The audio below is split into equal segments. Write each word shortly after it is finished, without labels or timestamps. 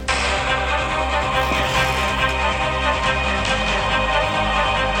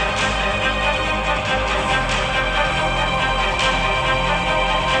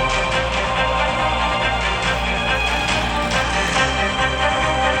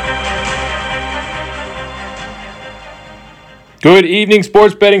Good evening,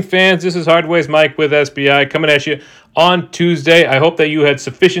 sports betting fans. This is Hardways Mike with SBI coming at you on Tuesday. I hope that you had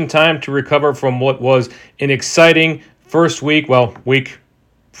sufficient time to recover from what was an exciting first week, week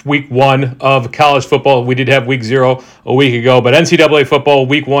one of college football. We did have week 0 a week ago, but NCAA football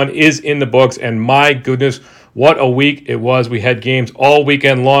week 1 is in the books, and my goodness, what a week it was. We had games all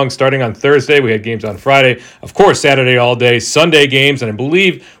weekend long, starting on Thursday. We had games on Friday. Of course, Saturday all day, Sunday games, and I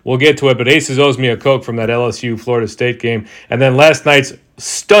believe we'll get to it, but Aces owes me a Coke from that LSU-Florida State game. And then last night's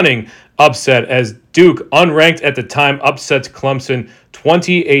stunning upset as Duke, unranked at the time, upsets Clemson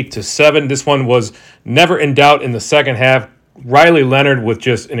 28-7. This one was never in doubt in the second half. Riley Leonard with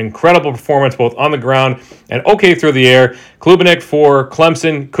just an incredible performance both on the ground and okay through the air. Klubenik for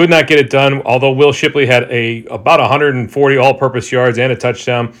Clemson could not get it done, although Will Shipley had about 140 all-purpose yards and a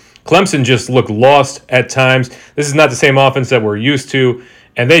touchdown. Clemson just looked lost at times. This is not the same offense that we're used to,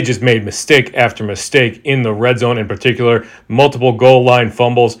 and they just made mistake after mistake in the red zone in particular. Multiple goal line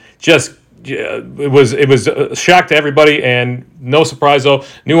fumbles. It was a shock to everybody, and no surprise though.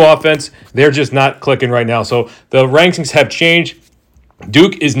 New offense, they're just not clicking right now. So the rankings have changed.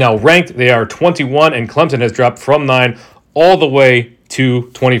 Duke is now ranked. They are 21, and Clemson has dropped from 9 all the way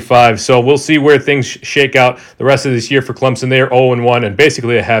to 25. So we'll see where things shake out the rest of this year for Clemson. They are 0-1, and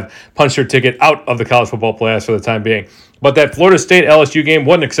basically have punched their ticket out of the college football playoffs for the time being. But that Florida State LSU game,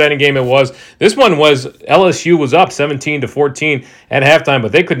 what an exciting game it was. This one was, LSU was up 17-14 at halftime,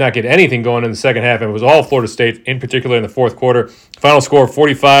 but they could not get anything going in the second half, and it was all Florida State, in particular in the fourth quarter. Final score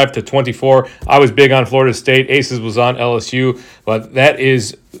 45-24. I was big on Florida State. Aces was on LSU, but that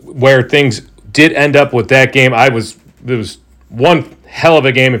is where things did end up with that game. It was one hell of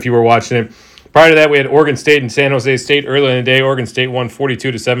a game if you were watching it. Prior to that, we had Oregon State and San Jose State earlier in the day. Oregon State won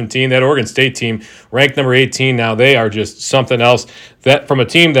 42-17. That Oregon State team, ranked number 18 now, they are just something else. That from a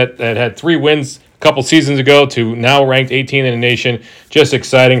team that had 3 wins a couple seasons ago to now ranked 18 in the nation, just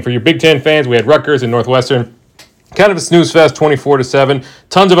exciting. For your Big Ten fans, we had Rutgers and Northwestern. Kind of a snooze fest, 24-7.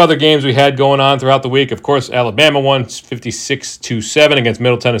 Tons of other games we had going on throughout the week. Of course, Alabama won 56-7 against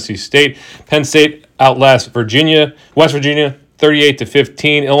Middle Tennessee State. Penn State outlasts West Virginia,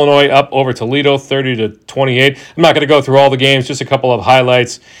 38-15. Illinois up over Toledo, 30-28. I'm not going to go through all the games, just a couple of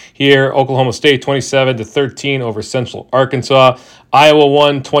highlights here. Oklahoma State, 27-13 over Central Arkansas. Iowa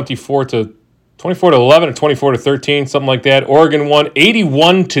won 24-11 or 24-13, something like that. Oregon won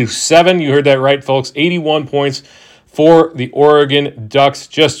 81-7. You heard that right, folks. 81 points for the Oregon Ducks.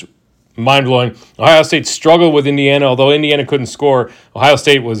 Just mind-blowing. Ohio State struggled with Indiana, although Indiana couldn't score. Ohio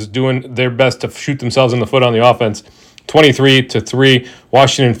State was doing their best to shoot themselves in the foot on the offense. 23-3.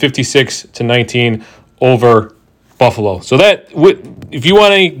 Washington 56-19 over Buffalo. So that, if you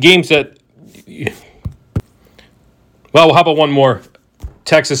want any games that, well, how about one more?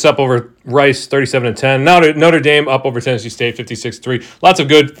 Texas up over Rice, 37-10. Notre Dame up over Tennessee State, 56-3. Lots of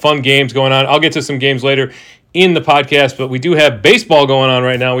good, fun games going on. I'll get to some games later in the podcast, but we do have baseball going on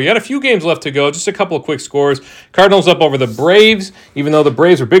right now. We got a few games left to go, just a couple of quick scores. Cardinals up over the Braves, even though the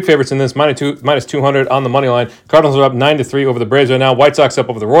Braves were big favorites in this, minus 200 on the money line. Cardinals are up 9-3 over the Braves right now. White Sox up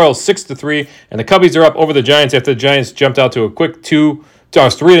over the Royals, 6-3, and the Cubbies are up over the Giants after the Giants jumped out to a quick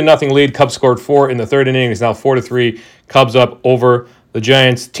 3-0 lead. Cubs scored 4 in the third inning. It's now 4-3. Cubs up over the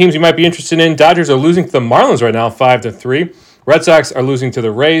Giants. Teams you might be interested in: Dodgers are losing to the Marlins right now, 5-3. Red Sox are losing to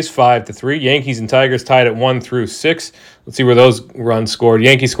the Rays, 5-3. Yankees and Tigers tied at 1-6. Let's see where those runs scored.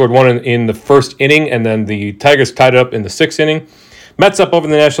 Yankees scored 1 in the first inning, and then the Tigers tied it up in the 6th inning. Mets up over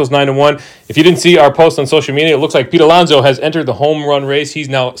the Nationals 9-1. If you didn't see our post on social media, it looks like Pete Alonso has entered the home run race. He's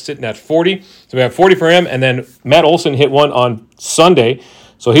now sitting at 40. So we have 40 for him, and then Matt Olson hit one on Sunday.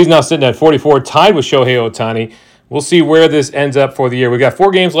 So he's now sitting at 44, tied with Shohei Ohtani. We'll see where this ends up for the year. We've got 4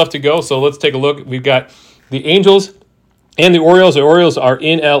 games left to go, so let's take a look. We've got the Angels and the Orioles. The Orioles are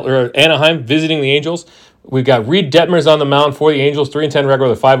in Anaheim visiting the Angels. We've got Reed Detmers on the mound for the Angels, 3-10 record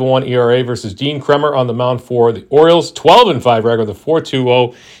with a 5.01 ERA versus Dean Kremer on the mound for the Orioles, 12-5 record with a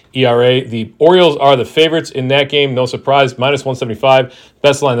 4.20 ERA. The Orioles are the favorites in that game, no surprise, minus 175.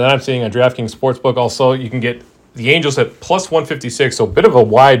 Best line that I'm seeing on DraftKings Sportsbook. Also, you can get the Angels at plus 156, so a bit of a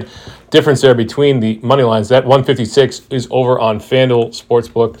wide difference there between the money lines. That 156 is over on FanDuel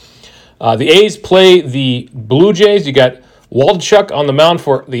Sportsbook. The A's play the Blue Jays. You got Waldichuk on the mound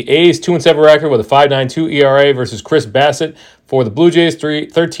for the A's, 2-7 record with a 5.92 ERA versus Chris Bassett for the Blue Jays,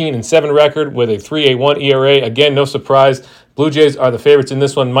 13-7 record with a 3.81 ERA. Again, no surprise. Blue Jays are the favorites in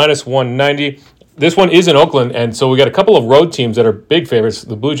this one, minus 190. This one is in Oakland, and so we got a couple of road teams that are big favorites.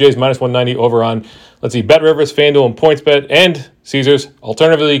 The Blue Jays minus 190 over on, let's see, BetRivers, FanDuel, and PointsBet, and Caesars.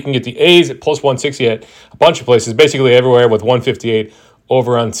 Alternatively, you can get the A's at plus 160 at a bunch of places, basically everywhere, with 158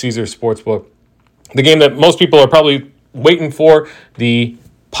 over on Caesars Sportsbook. The game that most people are probably waiting for the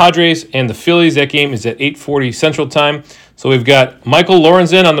Padres and the Phillies. That game is at 8:40 Central Time. So we've got Michael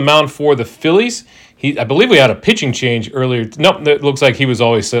Lorenzen on the mound for the Phillies. I believe we had a pitching change earlier. Nope, it looks like he was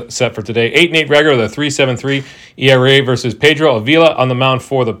always set for today. 8-8 regular with a 3.73 ERA versus Pedro Avila on the mound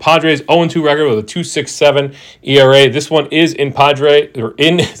for the Padres. 0-2 regular with a 2.67 ERA. This one is in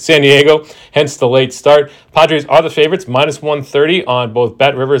San Diego, hence the late start. Padres are the favorites, minus 130 on both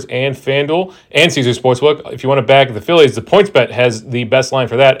Bet Rivers and FanDuel and Caesars Sportsbook. If you want to back the Phillies, the PointsBet has the best line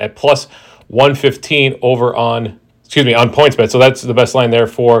for that at plus 115 over on PointsBet. So that's the best line there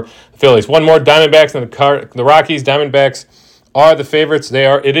for the Phillies. One more, Diamondbacks and the Rockies. Diamondbacks are the favorites.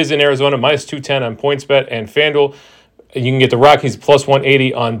 It is in Arizona, minus 210 on PointsBet and FanDuel. You can get the Rockies plus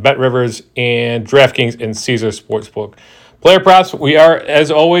 180 on Bet Rivers and DraftKings and Caesars Sportsbook. Player props, we are,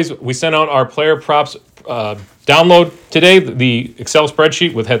 as always, we sent out our player props download today, the Excel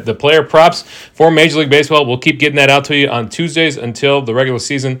spreadsheet with the player props for Major League Baseball. We'll keep getting that out to you on Tuesdays until the regular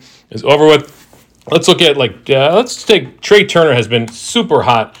season is over with. Let's look at, let's take Trey Turner has been super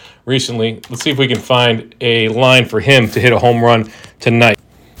hot recently. Let's see if we can find a line for him to hit a home run tonight.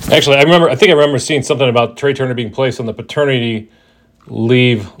 Actually, I think I remember seeing something about Trey Turner being placed on the paternity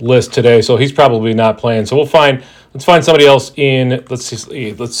leave list today, so he's probably not playing. So let's find somebody else in.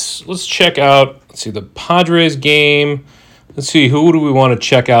 Let's check out. Let's see the Padres game. Let's see, who do we want to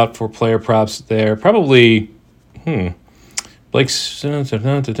check out for player props there? Probably Blake's.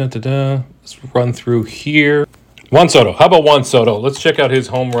 Let's run through here. Juan Soto. How about Juan Soto? Let's check out his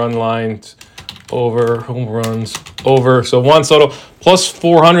home run lines home runs over. So Juan Soto plus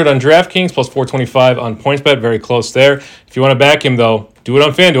 400 on DraftKings, plus 425 on PointsBet. Very close there. If you want to back him, though, do it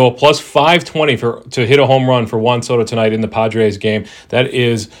on FanDuel. Plus 520 to hit a home run for Juan Soto tonight in the Padres game. That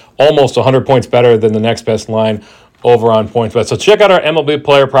is almost 100 points better than the next best line over on PointsBet. So check out our MLB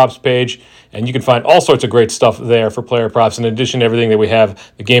player props page, and you can find all sorts of great stuff there for player props, in addition to everything that we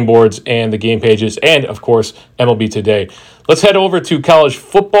have, the game boards and the game pages, and, of course, MLB Today. Let's head over to college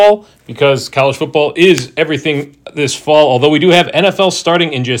football, because college football is everything this fall. Although we do have NFL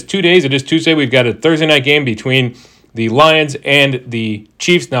starting in just 2 days. It is Tuesday. We've got a Thursday night game between the Lions and the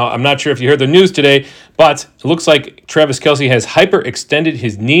Chiefs. Now, I'm not sure if you heard the news today, but it looks like Travis Kelce has hyperextended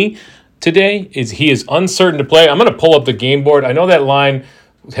his knee today. He is uncertain to play. I'm going to pull up the game board. I know that line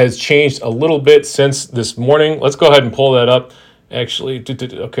has changed a little bit since this morning. Let's go ahead and pull that up. Actually,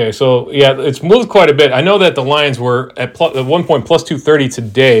 okay, so yeah, it's moved quite a bit. I know that the Lions were at one point plus 230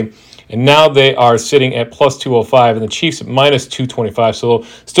 today, and now they are sitting at plus 205, and the Chiefs at minus 225. So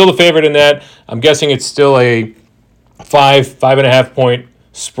still the favorite in that. I'm guessing it's still a 5.5 point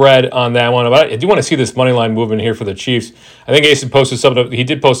spread on that one. But I do want to see this money line movement here for the Chiefs. I think Ace posted something. He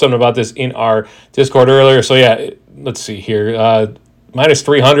did post something about this in our Discord earlier. So yeah, let's see here. Minus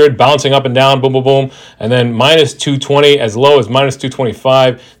 300, bouncing up and down, boom, boom, boom. And then minus 220, as low as minus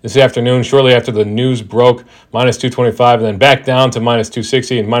 225 this afternoon, shortly after the news broke, minus 225, and then back down to minus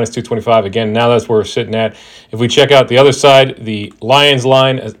 260 and minus 225 again. Now that's where we're sitting at. If we check out the other side, the Lions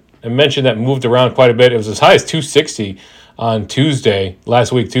line, as I mentioned, that moved around quite a bit. It was as high as 260 on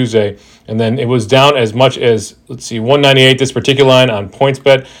last week Tuesday, and then it was down as much as, 198, this particular line on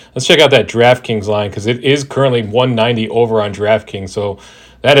PointsBet. Let's check out that DraftKings line, because it is currently 190 over on DraftKings, so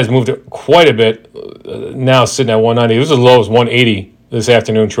that has moved quite a bit, now sitting at 190. It was as low as 180 this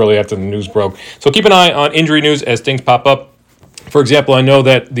afternoon, shortly after the news broke. So keep an eye on injury news as things pop up. For example, I know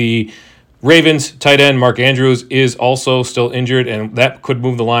that the Ravens tight end Mark Andrews is also still injured, and that could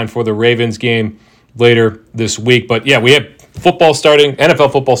move the line for the Ravens game later this week. But yeah, we have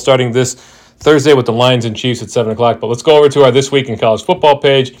NFL football starting this Thursday with the Lions and Chiefs at 7 o'clock. But let's go over to our This Week in College Football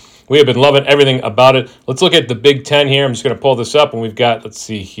page. We have been loving everything about it. Let's look at the Big Ten here. I'm just going to pull this up, and we've got,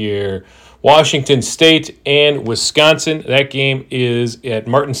 Washington State and Wisconsin. That game is at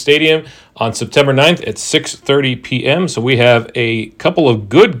Martin Stadium on September 9th at 6:30 p.m. So we have a couple of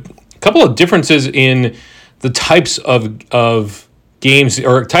differences in the types of games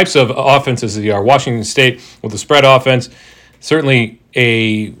or types of offenses that are. Washington State with the spread offense, certainly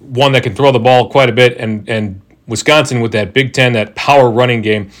one that can throw the ball quite a bit, and Wisconsin with that Big Ten, that power running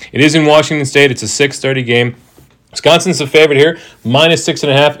game. It is in Washington State. It's a 6:30 game. Wisconsin's the favorite here. Minus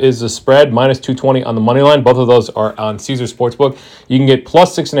 6.5 is the spread. Minus 220 on the money line. Both of those are on Caesars Sportsbook. You can get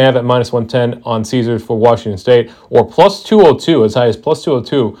plus 6.5 at minus 110 on Caesars for Washington State, or plus 202, as high as plus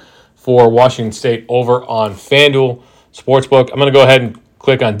 202 for Washington State over on FanDuel Sportsbook. I'm going to go ahead and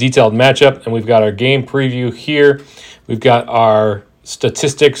click on detailed matchup, and we've got our game preview here. We've got our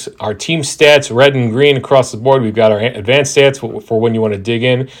statistics, our team stats, red and green across the board. We've got our advanced stats for when you want to dig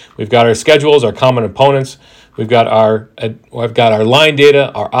in. We've got our schedules, our common opponents. I've got our line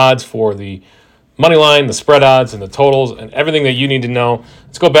data, our odds for the money line, the spread odds, and the totals, and everything that you need to know.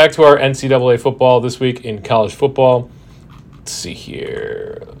 Let's go back to our NCAA football this week in college football. Let's see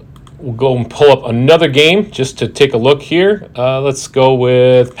here. We'll go and pull up another game just to take a look here. Let's go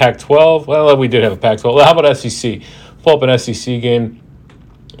with Pac-12. Well, we did have a Pac-12. How about SEC? Pull up an SEC game.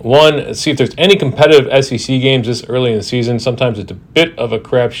 Let's see if there's any competitive SEC games this early in the season. Sometimes it's a bit of a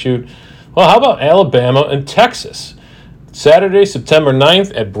crapshoot. Well, how about Alabama and Texas? Saturday, September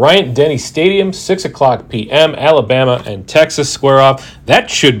 9th at Bryant-Denny Stadium, 6 o'clock p.m., Alabama and Texas square off.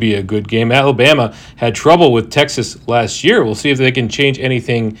 That should be a good game. Alabama had trouble with Texas last year. We'll see if they can change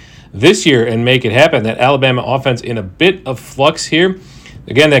anything this year and make it happen. That Alabama offense in a bit of flux here.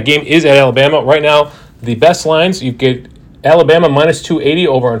 Again, that game is at Alabama. Right now, the best lines, you get Alabama minus 280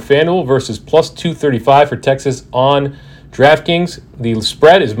 over on FanDuel versus plus 235 for Texas on DraftKings. The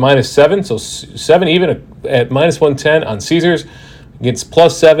spread is minus 7, so 7 even at minus 110 on Caesars. Gets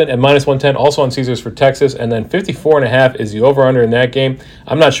plus 7 at minus 110 also on Caesars for Texas. And then 54.5 is the over-under in that game.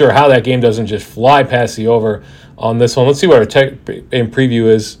 I'm not sure how that game doesn't just fly past the over on this one. Let's see what our tech and preview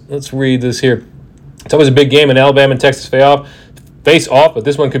is. Let's read this here. It's always a big game in Alabama and Texas face off, but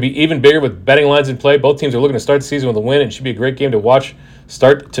this one could be even bigger with betting lines in play. Both teams are looking to start the season with a win, and it should be a great game to watch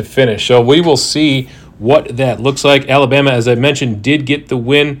start to finish. So we will see what that looks like. Alabama, as I mentioned, did get the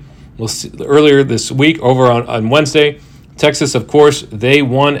win earlier this week over on Wednesday. Texas, of course, they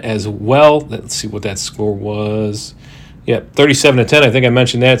won as well. Let's see what that score was. Yeah, 37-10. I think I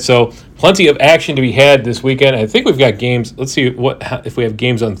mentioned that. So plenty of action to be had this weekend. I think we've got games. Let's see if we have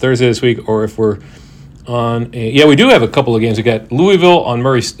games on Thursday this week or if we're on. We do have a couple of games. We got Louisville on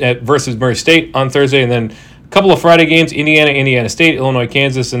versus Murray State on Thursday, and then couple of Friday games, Indiana State, Illinois,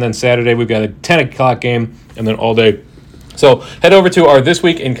 Kansas, and then Saturday we've got a 10 o'clock game, and then all day. So head over to our This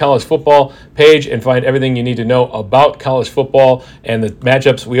Week in College Football page and find everything you need to know about college football and the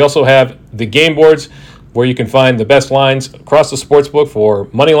matchups. We also have the game boards where you can find the best lines across the sports book for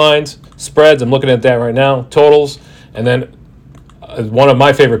money lines, spreads. I'm looking at that right now, totals, and then one of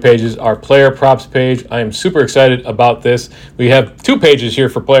my favorite pages, our player props page. I am super excited about this. We have 2 pages here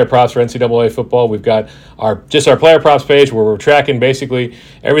for player props for NCAA football. We've got our player props page where we're tracking basically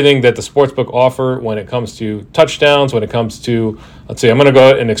everything that the sportsbook offer when it comes to touchdowns, when it comes to, let's see, I'm going to go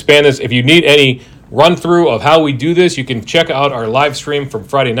ahead and expand this. If you need any run through of how we do this, you can check out our live stream from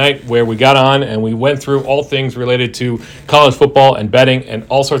Friday night where we got on and we went through all things related to college football and betting and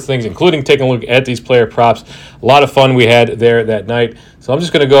all sorts of things, including taking a look at these player props. A lot of fun we had there that night. So I'm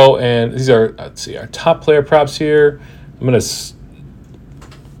just going to go and these are, let's see, our top player props here.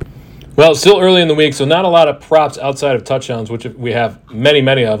 Well, it's still early in the week, so not a lot of props outside of touchdowns, which we have many,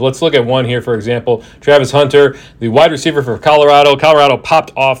 many of. Let's look at one here, for example. Travis Hunter, the wide receiver for Colorado. Colorado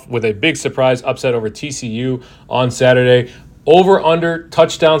popped off with a big surprise upset over TCU on Saturday. Over-under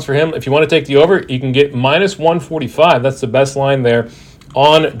touchdowns for him. If you want to take the over, you can get minus 145. That's the best line there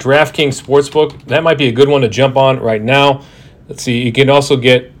on DraftKings Sportsbook. That might be a good one to jump on right now. Let's see. You can also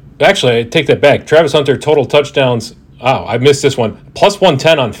get – actually, I take that back. Travis Hunter, total touchdowns – oh, I missed this one. Plus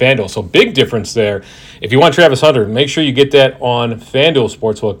 110 on FanDuel, so big difference there. If you want Travis Hunter, make sure you get that on FanDuel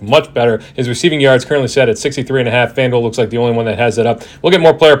Sportsbook. Much better. His receiving yards currently set at 63.5. FanDuel looks like the only one that has that up. We'll get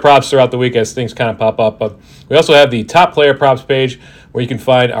more player props throughout the week as things kind of pop up. But we also have the top player props page where you can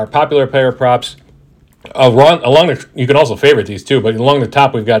find our popular player props. You can also favorite these too, but along the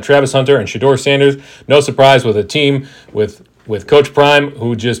top we've got Travis Hunter and Shedeur Sanders. No surprise with a team with Coach Prime,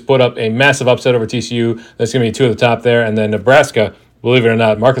 who just put up a massive upset over TCU. That's going to be 2 at the top there. And then Nebraska, believe it or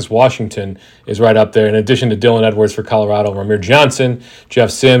not, Marcus Washington is right up there, in addition to Dylan Edwards for Colorado, Ramir Johnson,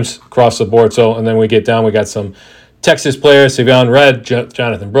 Jeff Sims across the board. So, and then we get down, we got some Texas players, Savion Red,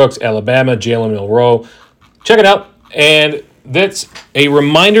 Jonathan Brooks, Alabama, Jalen Milroe. Check it out. And that's a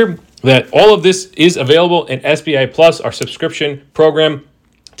reminder that all of this is available in SBI Plus, our subscription program.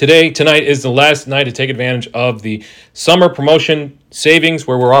 Tonight is the last night to take advantage of the summer promotion savings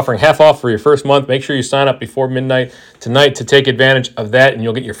where we're offering half off for your first month. Make sure you sign up before midnight tonight to take advantage of that, and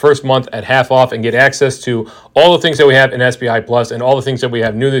you'll get your first month at half off and get access to all the things that we have in SBI Plus and all the things that we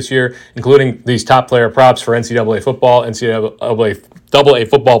have new this year, including these top player props for NCAA football, NCAA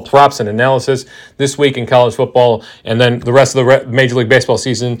football props and analysis this week in college football, and then the rest of the Major League Baseball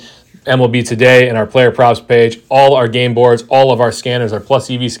season, MLB Today, and our player props page, all our game boards, all of our scanners, our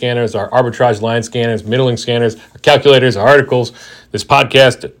Plus EV scanners, our arbitrage line scanners, middling scanners, our calculators, our articles, this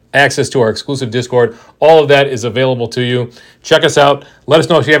podcast, access to our exclusive Discord. All of that is available to you. Check us out. Let us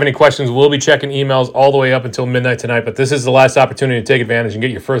know if you have any questions. We'll be checking emails all the way up until midnight tonight, but this is the last opportunity to take advantage and get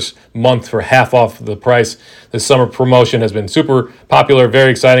your first month for half off the price. This summer promotion has been super popular,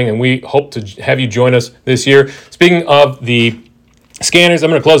 very exciting, and we hope to have you join us this year. Speaking of the Scanners, I'm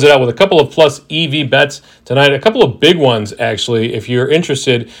going to close it out with a couple of plus EV bets tonight. A couple of big ones, actually, if you're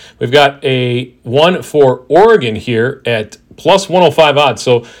interested. We've got a one for Oregon here at plus 105 odds.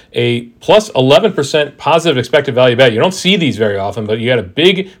 So a plus 11% positive expected value bet. You don't see these very often, but you got a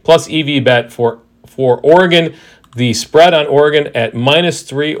big plus EV bet for Oregon. The spread on Oregon at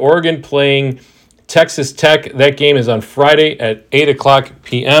 -3. Oregon playing Texas Tech. That game is on Friday at 8 o'clock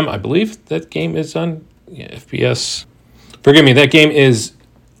p.m. I believe that game is on FBS. Forgive me, that game is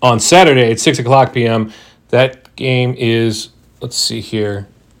on Saturday at 6 o'clock p.m. That game is, let's see here.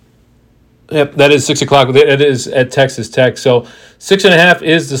 Yep, that is 6 o'clock. It is at Texas Tech. So 6.5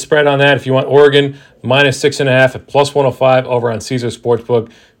 is the spread on that. If you want Oregon, -6.5 at plus 105 over on Caesar Sportsbook.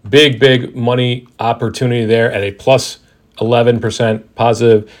 Big money opportunity there at a plus 11%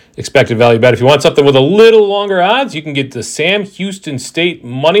 positive expected value bet. If you want something with a little longer odds, you can get the Sam Houston State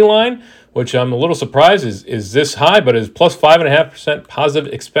money line, which I'm a little surprised is this high, but is plus 5.5%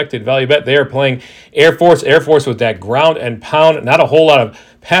 positive expected value bet. They are playing Air Force with that ground and pound. Not a whole lot of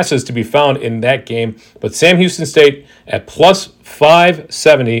passes to be found in that game, but Sam Houston State at plus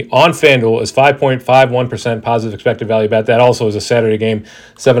 570 on FanDuel is 5.51% positive expected value bet. That also is a Saturday game,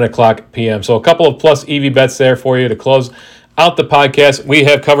 7 o'clock p.m. So a couple of plus EV bets there for you to close out the podcast. We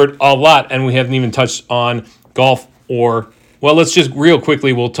have covered a lot, and we haven't even touched on golf well, let's just real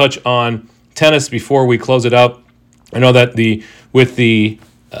quickly, we'll touch on tennis before we close it out. I know that with the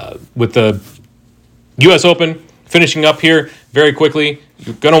U.S. Open finishing up here very quickly,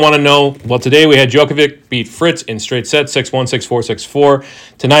 you're going to want to know, well, today we had Djokovic beat Fritz in straight sets, 6-1, 6-4, 6-4.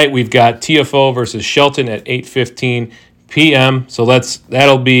 Tonight we've got TFO versus Shelton at 8:15 p.m. So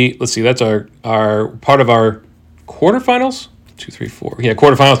that'll be, let's see, that's our part of our quarterfinals. 2, 3, 4. Yeah,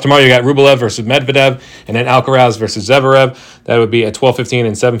 quarterfinals. Tomorrow you got Rublev versus Medvedev, and then Alcaraz versus Zverev. That would be at 12:15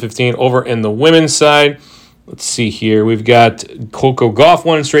 and 7:15 over in the women's side. Let's see here. We've got Coco Gauff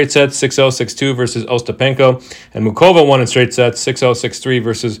won in straight sets, 6-0, 6-2 versus Ostapenko, and Mukova won in straight sets, 6-0, 6-3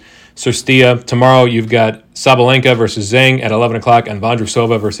 versus Surstia. Tomorrow you've got Sabalenka versus Zhang at 11 o'clock, and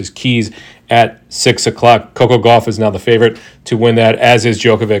Vondrousova versus Keys at 6 o'clock. Coco Gauff is now the favorite to win that, as is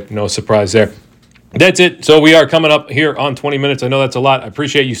Djokovic. No surprise there. That's it. So we are coming up here on 20 minutes. I know that's a lot. I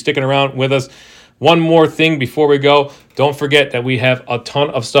appreciate you sticking around with us. One more thing before we go. Don't forget that we have a ton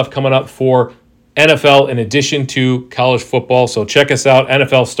of stuff coming up for NFL in addition to college football. So check us out.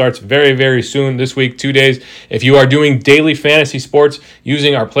 NFL starts very, very soon this week, 2 days. If you are doing daily fantasy sports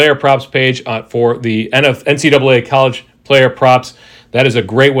using our player props page for the NCAA college player props, that is a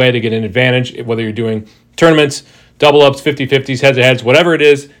great way to get an advantage, whether you're doing tournaments, double-ups, 50-50s, heads-to-heads, whatever it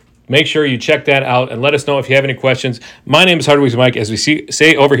is. Make sure you check that out and let us know if you have any questions. My name is Hardways Mike. As we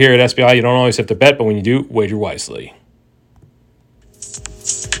say over here at SBI, you don't always have to bet, but when you do, wager wisely.